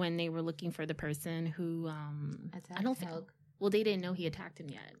when they were looking for the person who they didn't know he attacked him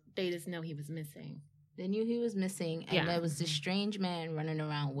yet. They just know he was missing. They knew he was missing, and there was this strange man running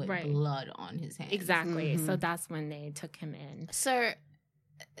around with blood on his hands. Exactly. So that's when they took him in. Sir,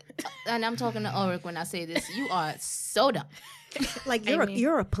 and I'm talking to Ulrich when I say this, you are so dumb. Like,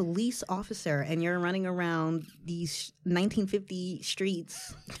 you're a police officer, and you're running around these 1950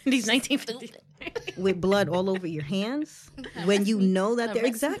 streets. These 1950 with blood all over your hands, when you know that they're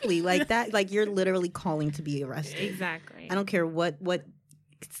exactly like that. Like, you're literally calling to be arrested. Exactly. I don't care what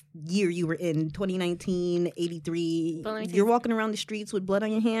year you were in, 2019, 83. But You're walking around the streets with blood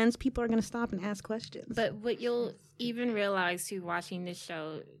on your hands. People are going to stop and ask questions. But what you'll even realize too, watching this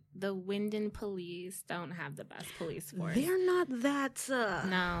show, the Wyndon police don't have the best police force. They're not that.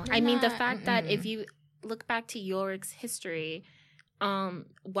 No, I mean the fact that if you look back to Yorick's history,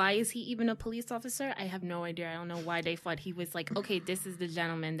 why is he even a police officer? I have no idea. I don't know why they thought he was like, okay, this is the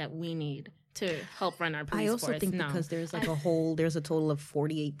gentleman that we need to help run our police force. I also think because there's like there's a total of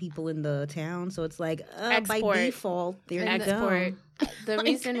 48 people in the town, so it's like by default, there you go. The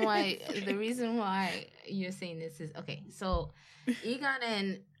reason why you're saying this is okay. So Egon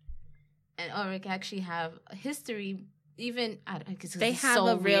and Ulrich actually have a history. Even they have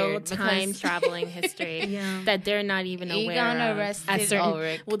a real time traveling history that they're not even aware of at certain.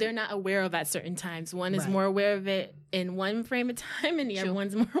 Ulrich. Well, they're not aware of at certain times. One is more aware of it in one frame of time, and the other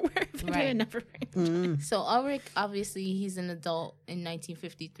one's more aware of it in another frame of time. So Ulrich, obviously, he's an adult in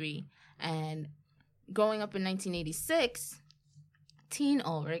 1953, and growing up in 1986, teen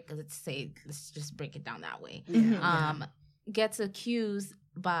Ulrich, let's just break it down that way, gets accused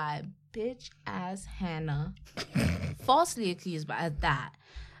by bitch ass Hannah, falsely accused by that,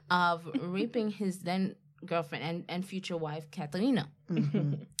 of raping his then girlfriend and future wife Katerina.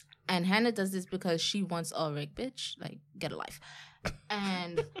 And Hannah does this because she wants Ulrich, bitch, like, get a life.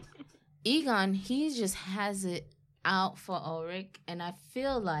 And Egon, he just has it out for Ulrich, and I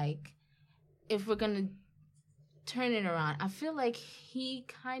feel like if we're gonna turn it around, I feel like he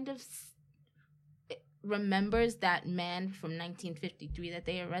kind of remembers that man from 1953 that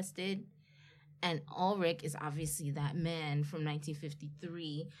they arrested, and Ulrich is obviously that man from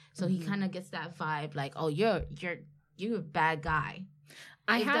 1953. So he kind of gets that vibe, like, oh, you're a bad guy.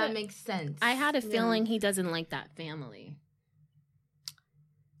 If that makes sense. I had a feeling he doesn't like that family.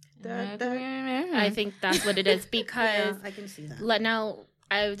 I think that's what it is because I can see that. Now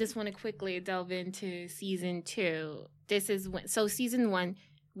I just want to quickly delve into season 2. This is season 1,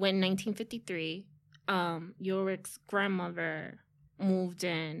 when 1953. Ulrich's grandmother moved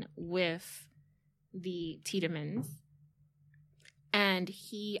in with the Tiedemanns, and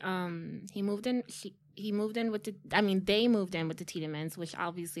he moved in. They moved in with the Tiedemanns, which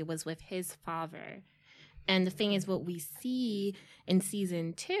obviously was with his father. And the thing is, what we see in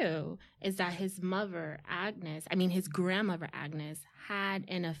season 2 is that his grandmother Agnes, had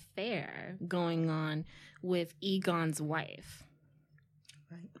an affair going on with Egon's wife.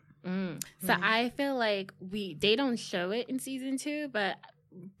 Right. So I feel like they don't show it in season 2, but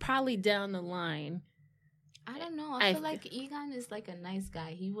probably down the line. I don't know. I feel like Egon is like a nice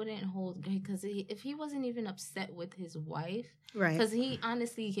guy. He wouldn't hold, because if he wasn't even upset with his wife, right? Because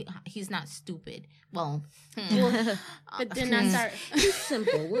he's not stupid. Well, but then that's our he's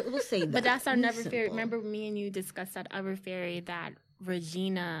simple. We'll say that. But that's our never theory. Remember, me and you discussed that other theory that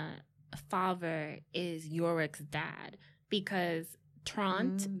Regina father is Yorick's dad, because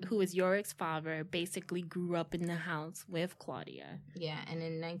Trant, who is Yorick's father, basically grew up in the house with Claudia. Yeah, and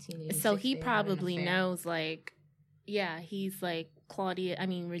in 1986, so he probably knows, like, he's like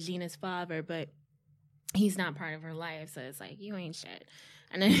Regina's father, but he's not part of her life. So it's like, you ain't shit.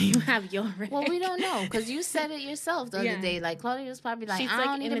 And then you have Yorick. Well, we don't know, because you said it yourself the other day. Like, Claudia was probably like, I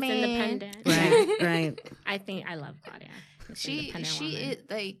don't need a man. Independent. Right. I love Claudia. She's a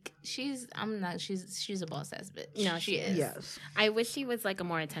boss ass bitch. No, she is. Yes. I wish she was like a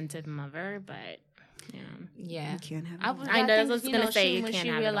more attentive mother, but yeah, you can't have it. I was gonna say you when can't she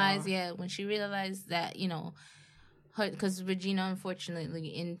have realized, it all. when she realized that, her, because Regina unfortunately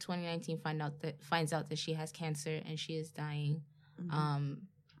in 2019 finds out that she has cancer and she is dying.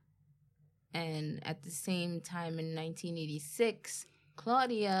 And at the same time in 1986,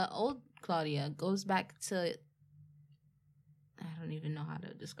 old Claudia goes back to, I don't even know how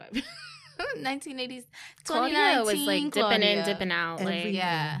to describe it. 1980s. Claudia was like dipping in, dipping out. Everything.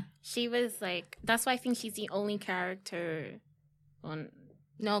 Like, she was like, that's why I think she's the only character on.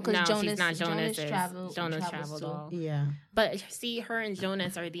 No, because she's not. Jonas traveled all. Yeah. But see, her and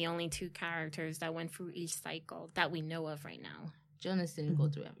Jonas are the only two characters that went through each cycle that we know of right now. Jonas didn't go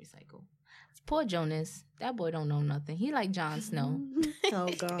through every cycle. Poor Jonas. That boy don't know nothing. He like Jon Snow. Oh,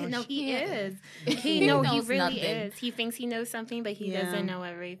 gosh. No, he is. He really nothing. is. He thinks he knows something, but he doesn't know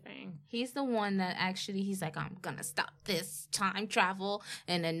everything. He's the one that actually, he's like, I'm going to stop this time travel.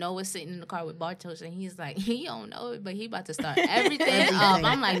 And then Noah's sitting in the car with Bartosz, and he's like, he don't know it, but he about to start everything up.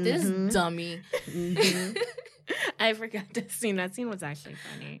 I'm like, this dummy. I forgot that scene. That scene was actually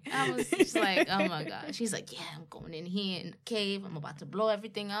funny. I was just like, oh my gosh. She's like, yeah, I'm going in here in the cave. I'm about to blow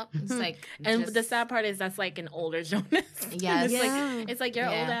everything up. It's like, And just- the sad part is that's like an older Jonas. Yes. It's like you're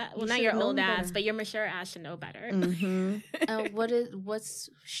Yeah. old ass. Well, You not should your have old known ass, better. but your mature ass should know better. Mm-hmm. What's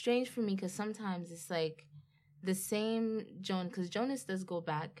strange for me, because sometimes it's like the same because Jonas does go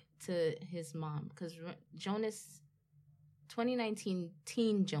back to his mom, because Jonas, 2019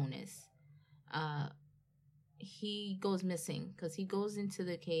 teen Jonas, he goes missing because he goes into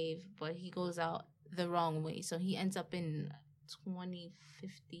the cave, but he goes out the wrong way, so he ends up in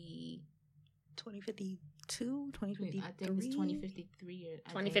 2050. 2052, 2053. I think it's 2053 or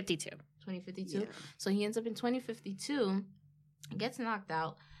 2052. 2052. Yeah. So he ends up in 2052, gets knocked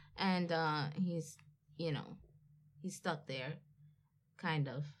out, and he's stuck there, kind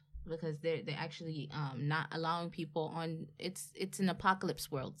of, because they're actually not allowing people on. It's an apocalypse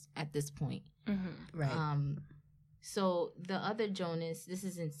world at this point. Mm-hmm. Right. So the other Jonas, this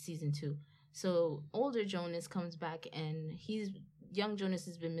is in season 2. So older Jonas comes back, and young Jonas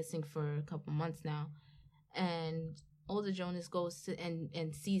has been missing for a couple months now, and older Jonas goes to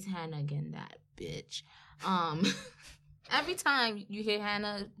and sees Hannah again. That bitch. Every time you hear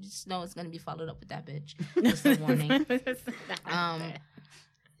Hannah, just know it's gonna be followed up with that bitch. Just a warning.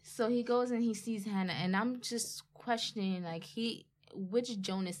 So he goes and he sees Hannah, and I'm just questioning, like, which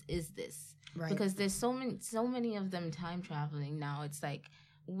Jonas is this? Right. Because there's so many of them time traveling now. It's like,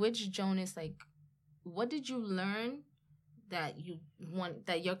 which Jonas, like, what did you learn that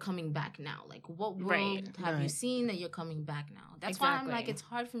you're coming back now? Like, what world have you seen that you're coming back now? That's why I'm like, it's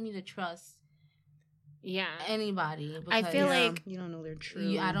hard for me to trust anybody. I feel like you don't know they're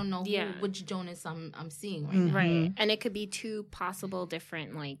true. I don't know which Jonas I'm seeing right Mm-hmm. now. Right. And it could be two possible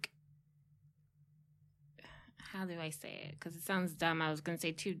different, like, how do I say it? Because it sounds dumb. I was going to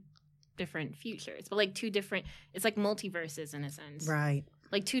say two different futures, but like two different, it's like multiverses in a sense. Right.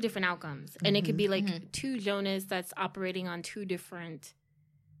 Like two different outcomes. And it could be like two Jonas that's operating on two different,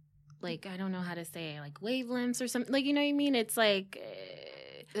 like, I don't know how to say it, like wavelengths or something. Like, you know what I mean? It's like...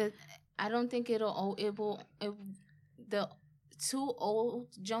 I don't think the two old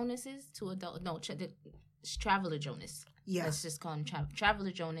Jonases, Traveler Jonas. Yeah. Let's just call him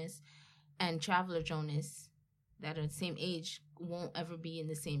Traveler Jonas and Traveler Jonas that are the same age won't ever be in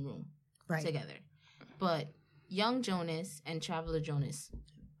the same room together. But young Jonas and Traveler Jonas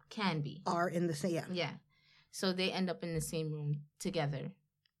can be. Are in the same, Yeah. So they end up in the same room together,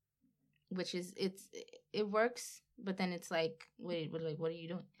 which is, it works, but then it's like, wait, what are you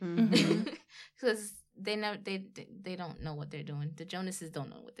doing? Because they don't know what they're doing. The Jonases don't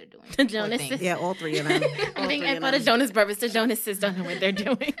know what they're doing. The Jonases. Yeah, all three of them. I think I put a Jonas brothers. The Jonases don't know what they're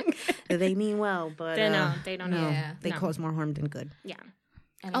doing. They mean well, but they don't know. Yeah. They cause more harm than good. Yeah.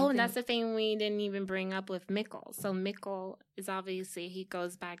 And that's the thing we didn't even bring up with Mikkel. So Mikkel is obviously, he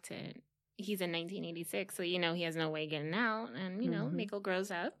goes back to, he's in 1986, so, he has no way getting out. And, Mikkel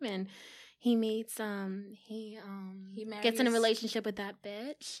grows up and he meets, he gets in a relationship with that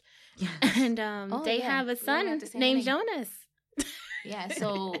bitch. Yeah. And they have a son named Jonas. Yeah,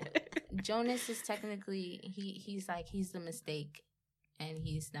 so Jonas is technically, he's the mistake. And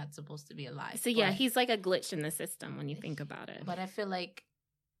he's not supposed to be alive. So, yeah, he's like a glitch in the system when you think about it. But I feel like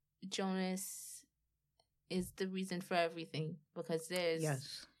Jonas is the reason for everything, because there's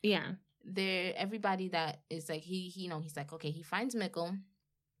everybody that is like, he's like, okay, he finds Mikkel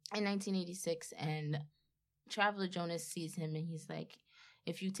in 1986, and Traveler Jonas sees him, and he's like,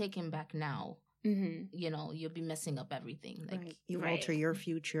 if you take him back now, you'll be messing up everything. Like, you alter your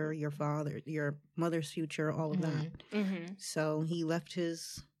future, your mother's future, all of that. So he left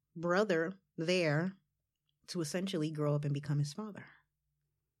his brother there to essentially grow up and become his father.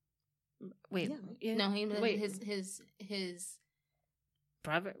 Wait, no, his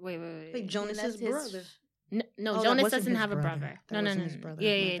brother. Wait. Jonas's brother. No, Jonas doesn't have a brother. No.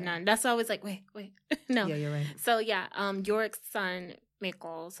 Yeah, no. That's why I was like, wait. No. Yeah, you're right. So yeah, Yorick's son,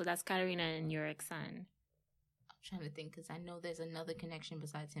 Mikkel. So that's Katarina and Yorick's son. I'm trying to think, because I know there's another connection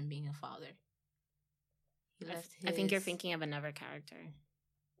besides him being a father. I think you're thinking of another character.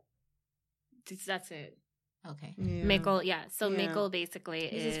 That's it. Okay. Yeah. Mikkel, yeah. So Mikkel basically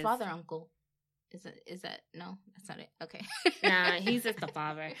he's is his father uncle. Is that no? That's not it. Okay. Nah, he's just the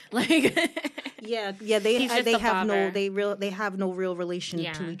father. Like they have no real relation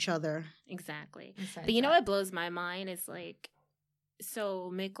to each other. Exactly. But you know what blows my mind is like,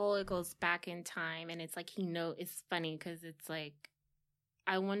 so Mikkel, it goes back in time, and it's like it's funny because it's like,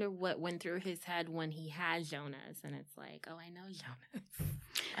 I wonder what went through his head when he had Jonas, and it's like, oh, I know Jonas.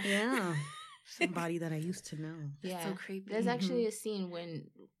 Yeah. Somebody that I used to know. Yeah. So creepy. There's actually a scene when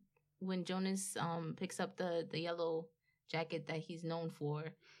Jonas picks up the yellow jacket that he's known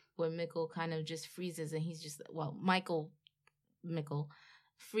for, where Mikkel kind of just freezes, and he's just, Mikkel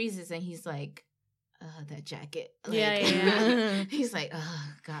freezes and he's like, that jacket. Like, Yeah. He's like, oh,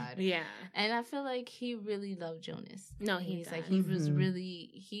 God. Yeah. And I feel like he really loved Jonas. No, he's does. like, he was really,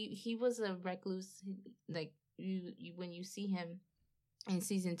 he was a recluse. Like, you when you see him in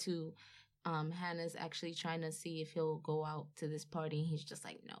season 2, Hannah's actually trying to see if he'll go out to this party. And he's just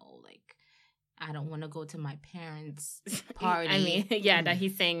like, no, like, I don't want to go to my parents' party. I mean, yeah, that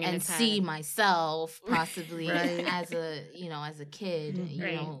he's saying and see myself possibly Right. as a kid. You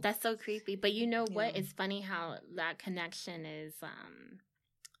Right. know, That's so creepy. But you know what? It's funny how that connection is.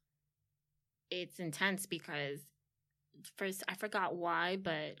 It's intense because first I forgot why,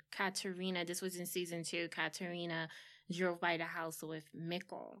 but Katerina. This was in season 2. Katerina drove by the house with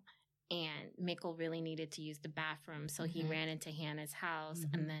Mikkel. And Mikkel really needed to use the bathroom, so he ran into Hannah's house,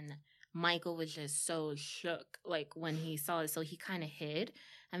 and then Michael was just so shook, like, when he saw it, so he kind of hid,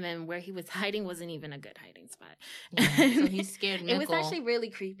 and then where he was hiding wasn't even a good hiding spot. Yeah, so he scared Mikkel. It was actually really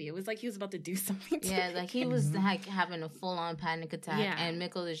creepy. It was like he was about to do something to yeah, like he was like having a full-on panic attack, and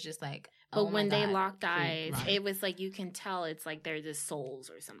Mikkel is just like, but oh when my they God, locked eyes, run. it was like you can tell it's like they're just souls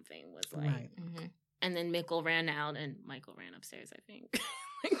or something, was like, Right. and then Mikkel ran out, and Michael ran upstairs, I think.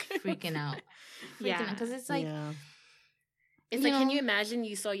 freaking out. Yeah. Because it's like, it's like, can you imagine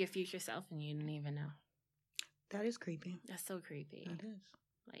you saw your future self and you didn't even know? That is creepy. That's so creepy. That is.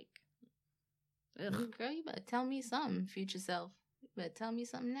 Like, ugh. Girl, you better tell me something, future self. You better tell me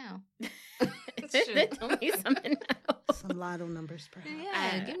something now. Tell me something now. Some lotto numbers, perhaps.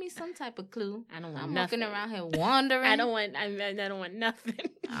 Yeah, give me some type of clue. I don't want I'm nothing. walking around here wandering. I don't want nothing.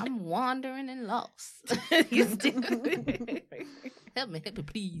 I'm wandering and lost. You stupid. Help me,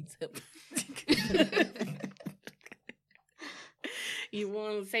 please. Help me. You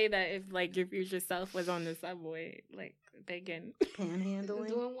won't say that if, like, your future self was on the subway, like, begging. Panhandling.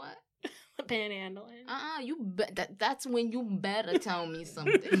 Doing what? Panhandling. That's when you better tell me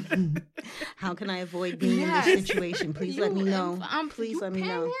something. How can I avoid being in this situation? Please let me know. Please let me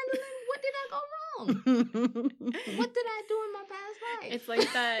know. What did I go wrong? What did I do in my past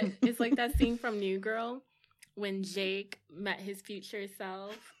life? It's like that scene from New Girl when Jake met his future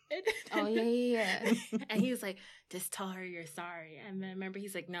self. Oh, yeah. And he was like, just tell her you're sorry. And then remember,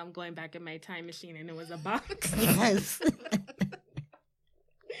 he's like, no, I'm going back in my time machine, and it was a box. Yes.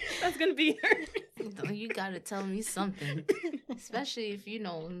 That's gonna be her. You gotta tell me something, especially if you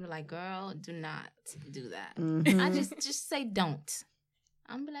know, like, girl, do not do that. Mm-hmm. I just say don't.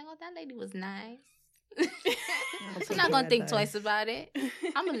 I'm be like, oh, that lady was nice. I'm not gonna think twice about it.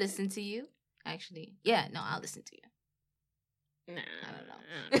 I'm gonna listen to you. Actually, yeah, no, I'll listen to you. Nah, I don't know.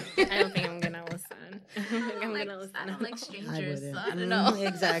 I don't think I'm gonna listen. I don't like strangers, so I wouldn't. don't know.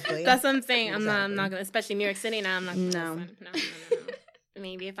 Exactly. That's what I'm saying. Exactly. I'm not gonna, especially New York City now. I'm not gonna No. listen. No.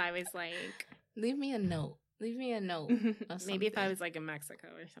 Maybe if I was like, Leave me a note. Or maybe if I something. was like in Mexico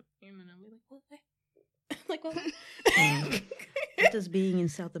or something, and I'll be like, what? Like what? What does being in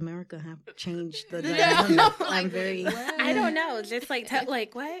South America have changed the Yeah, dynamic? like, I'm very. I don't know. Just like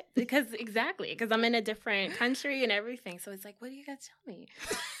like what? Because I'm in a different country and everything. So it's like, what do you guys tell me?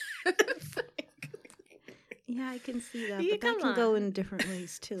 Yeah, I can see that, Yeah, but that come can go on. in different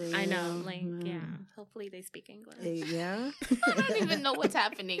ways too. I you know. Like, Mm. yeah. Hopefully they speak English. Yeah. I don't even know what's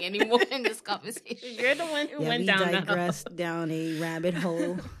happening anymore in this conversation. You're the one who Yeah, went we down the hole. digressed down a rabbit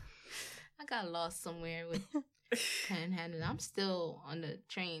hole. I got lost somewhere with panhandling. I'm still on the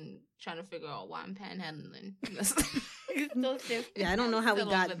train trying to figure out why I'm panhandling. Yeah, I don't know how we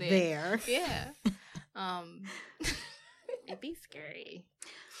Still got over there. Yeah. It'd be scary.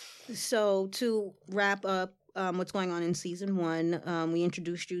 So to wrap up what's going on in season 1, we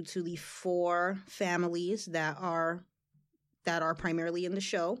introduced you to the 4 families that are primarily in the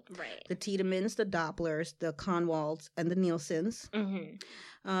show. Right. The Tiedemans, the Dopplers, the Conwalds, and the Nielsen's.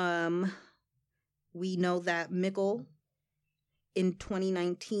 Mm-hmm. We know that Mikkel in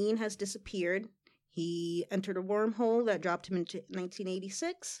 2019 has disappeared. He entered a wormhole that dropped him into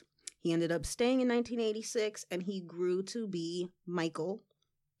 1986. He ended up staying in 1986, and he grew to be Michael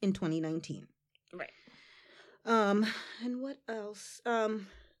in 2019. Right. And what else?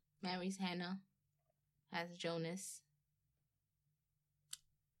 Marries Hannah. Has Jonas.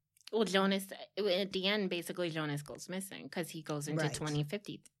 Well, Jonas, at the end, basically, Jonas goes missing because he goes into Right.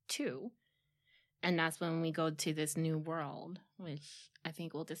 2052. And that's when we go to this new world, which I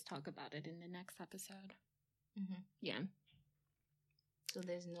think we'll just talk about it in the next episode. Mm-hmm. Yeah. So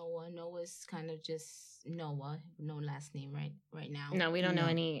there's Noah. Noah's kind of just Noah. No last name right now. No, we don't know No.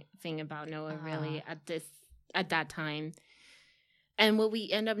 anything about Noah really at that time. And what we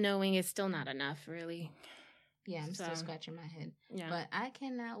end up knowing is still not enough, really. Yeah, I'm So, still scratching my head. Yeah. But I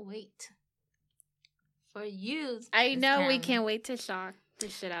cannot wait for you. I Miss know we Karen. can't wait to the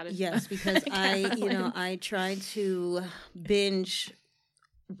shit out of Yes, because I tried to binge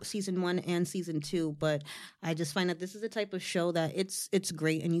season 1 and season 2, but I just find that this is the type of show that it's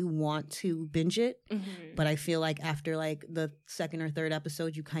great and you want to binge it, but I feel like after like the second or third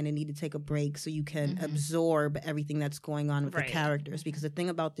episode you kind of need to take a break so you can absorb everything that's going on with the characters, because the thing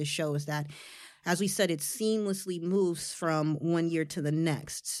about this show is that, as we said, it seamlessly moves from one year to the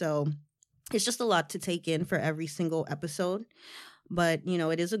next, so it's just a lot to take in for every single episode. But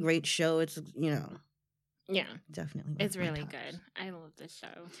it is a great show. It's yeah, definitely. It's really good. I love this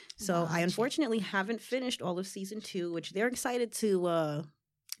show. So I unfortunately haven't finished all of season 2, which they're excited to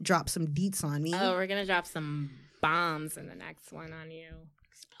drop some deets on me. Oh, we're gonna drop some bombs in the next one on you,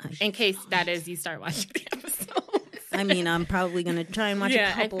 in case that is you start watching the episodes. I mean, I'm probably gonna try and watch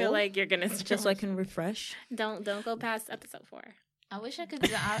a couple. I feel like you're gonna just so I can refresh. Don't go past episode 4. I wish I could.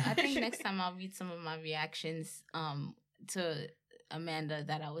 I think next time I'll read some of my reactions to Amanda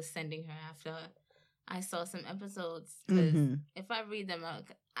that I was sending her after I saw some episodes, because if I read them,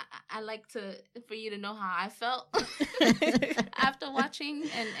 I like for you to know how I felt after watching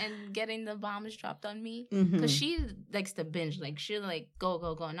and getting the bombs dropped on me, because she likes to binge, like she'll like go,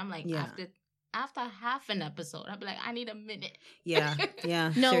 and I'm like, after half an episode, I'll be like, I need a minute. Yeah.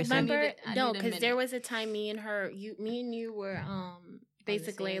 No, seriously. remember? No, because there was a time me and you were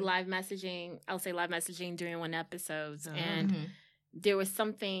basically live messaging. I'll say live messaging during one episodes, and there was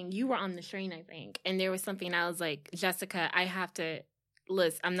something, you were on the train, I think, and there was something I was like, Jessica, I have to,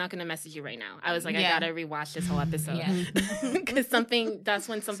 Liz, I'm not going to message you right now. I was like, I got to rewatch this whole episode. Because that's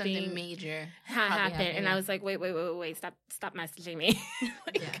when something major happened. And I was like, wait, stop messaging me.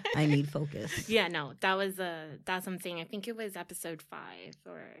 I need focus. Yeah, no, that's something, I think it was episode 5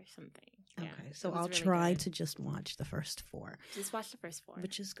 or something. Okay, so I'll really try to just watch the first 4. Just watch the first 4.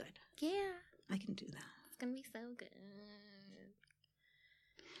 Which is good. Yeah. I can do that. It's going to be so good.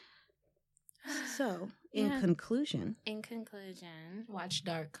 So, in conclusion, watch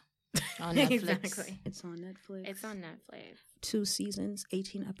Dark on Netflix. Exactly. It's on Netflix. 2 seasons,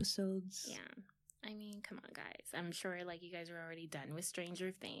 18 episodes. Yeah. I mean, come on, guys. I'm sure, like, you guys are already done with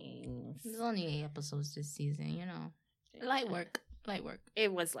Stranger Things. There's only 8 episodes this season, Light work.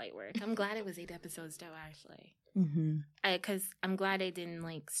 It was light work. I'm glad it was 8 episodes, though, actually. Because I'm glad they didn't,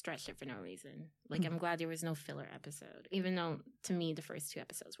 like, stretch it for no reason. Like, I'm glad there was no filler episode, even though, to me, the first 2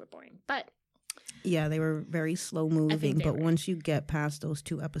 episodes were boring. But yeah, they were very slow moving, but once you get past those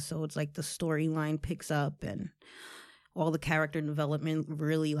 2 episodes, like the storyline picks up and all the character development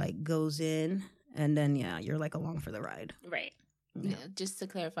really like goes in, and then you're like along for the ride. Right. Yeah, just to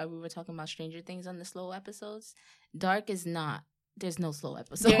clarify, we were talking about Stranger Things on the slow episodes. Dark is not. There's no slow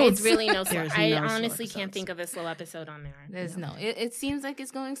episodes. It's really no slow. I honestly can't think of a slow episode on there. There's no. It seems like it's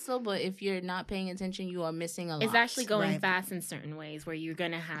going slow, but if you're not paying attention, you are missing a lot. It's actually going fast in certain ways where you're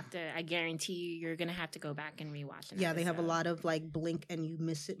going to have to, I guarantee you're going to have to go back and rewatch it. Yeah, they have a lot of like blink and you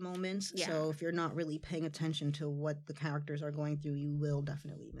miss it moments. Yeah. So if you're not really paying attention to what the characters are going through, you will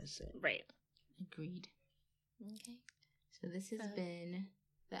definitely miss it. Right. Agreed. Okay. So this has been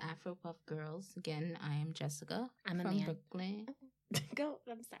the Afro Puff Girls. Again, I am Jessica. I'm from Amanda. Brooklyn. Go.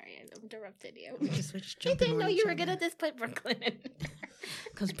 I'm sorry, I interrupted you. I didn't know you were gonna just put Brooklyn in.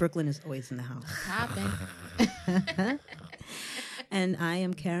 Because Brooklyn is always in the house. Poppin'. And I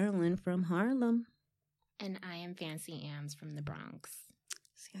am Carolyn from Harlem. And I am Fancy Ams from the Bronx.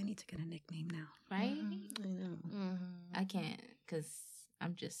 See, I need to get a nickname now. Right? I know. I can't, because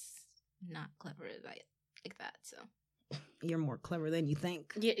I'm just not clever like that. So you're more clever than you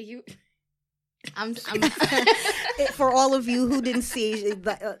think. Yeah, you. I'm For all of you who didn't see,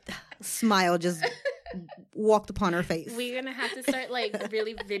 the smile just walked upon her face. We're gonna have to start like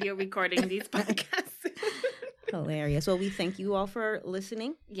really video recording these podcasts. Hilarious. Well, we thank you all for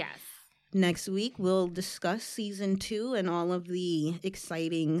listening. Yes. Next week we'll discuss season 2 and all of the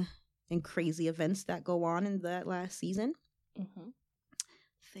exciting and crazy events that go on in that last season.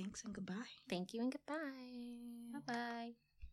 Thanks and goodbye. Thank you and goodbye. Bye-bye.